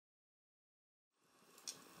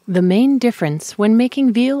The main difference when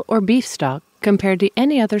making veal or beef stock compared to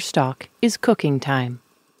any other stock is cooking time.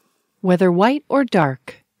 Whether white or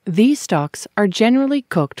dark, these stocks are generally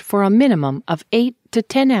cooked for a minimum of 8 to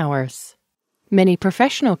 10 hours. Many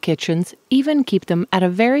professional kitchens even keep them at a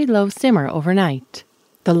very low simmer overnight.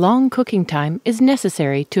 The long cooking time is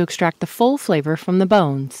necessary to extract the full flavor from the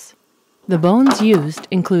bones. The bones used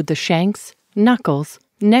include the shanks, knuckles,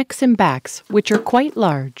 necks and backs, which are quite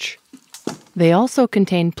large. They also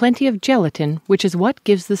contain plenty of gelatin, which is what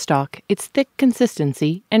gives the stock its thick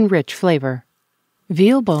consistency and rich flavor.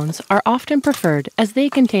 Veal bones are often preferred as they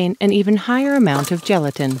contain an even higher amount of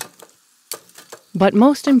gelatin. But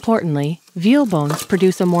most importantly, veal bones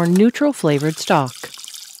produce a more neutral flavored stock.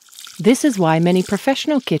 This is why many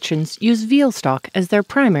professional kitchens use veal stock as their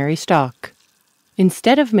primary stock.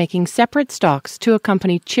 Instead of making separate stocks to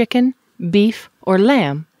accompany chicken, beef, or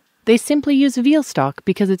lamb, they simply use veal stock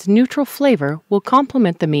because its neutral flavor will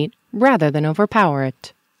complement the meat rather than overpower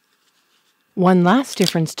it. One last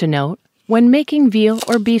difference to note when making veal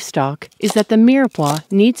or beef stock is that the mirepoix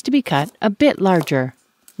needs to be cut a bit larger.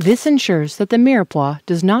 This ensures that the mirepoix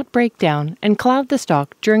does not break down and cloud the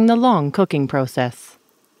stock during the long cooking process.